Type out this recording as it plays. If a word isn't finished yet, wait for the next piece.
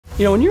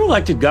You know, when you're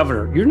elected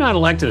governor, you're not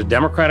elected a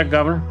Democratic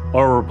governor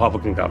or a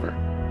Republican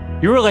governor.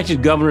 You're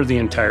elected governor of the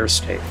entire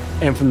state.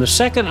 And from the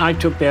second I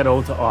took that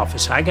oath of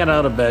office, I got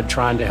out of bed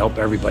trying to help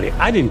everybody.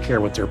 I didn't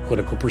care what their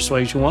political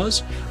persuasion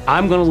was.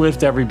 I'm going to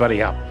lift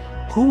everybody up.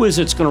 Who is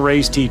it's going to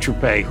raise teacher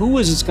pay? Who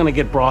is it's going to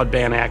get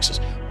broadband access?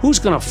 Who's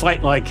going to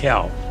fight like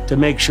hell to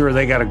make sure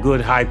they got a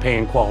good,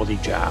 high-paying, quality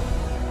job?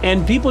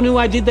 And people knew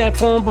I did that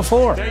for them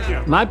before. Thank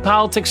you. My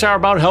politics are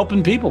about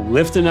helping people,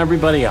 lifting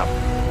everybody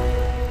up.